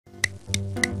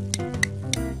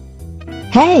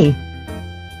Hey!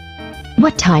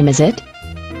 What time is it?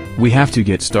 We have to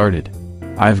get started.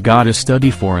 I've got to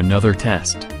study for another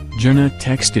test. Jenna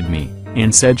texted me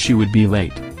and said she would be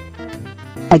late.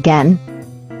 Again?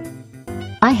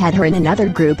 I had her in another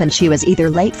group and she was either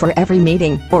late for every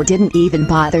meeting or didn't even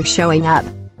bother showing up.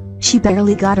 She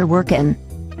barely got her work in.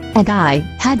 And I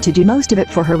had to do most of it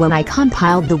for her when I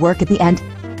compiled the work at the end.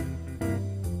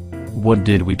 What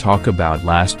did we talk about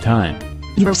last time?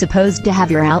 You were supposed to have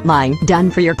your outline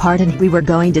done for your part and we were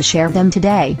going to share them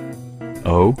today.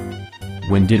 Oh?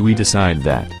 When did we decide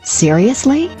that?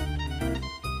 Seriously?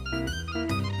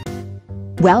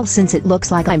 Well, since it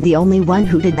looks like I'm the only one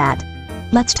who did that,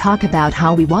 let's talk about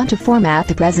how we want to format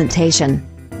the presentation.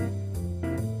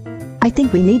 I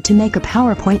think we need to make a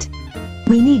PowerPoint.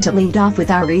 We need to lead off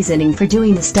with our reasoning for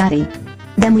doing the study.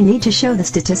 Then we need to show the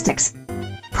statistics.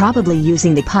 Probably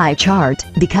using the pie chart,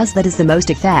 because that is the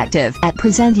most effective at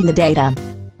presenting the data.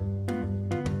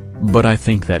 But I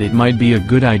think that it might be a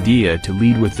good idea to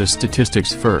lead with the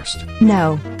statistics first.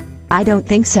 No. I don't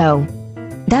think so.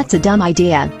 That's a dumb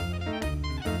idea.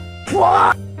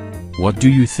 What do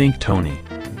you think, Tony?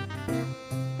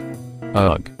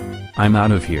 Ugh. I'm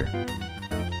out of here.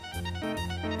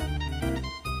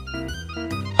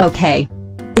 Okay.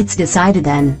 It's decided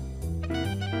then.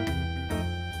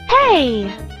 Hey!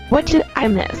 What did I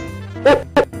miss?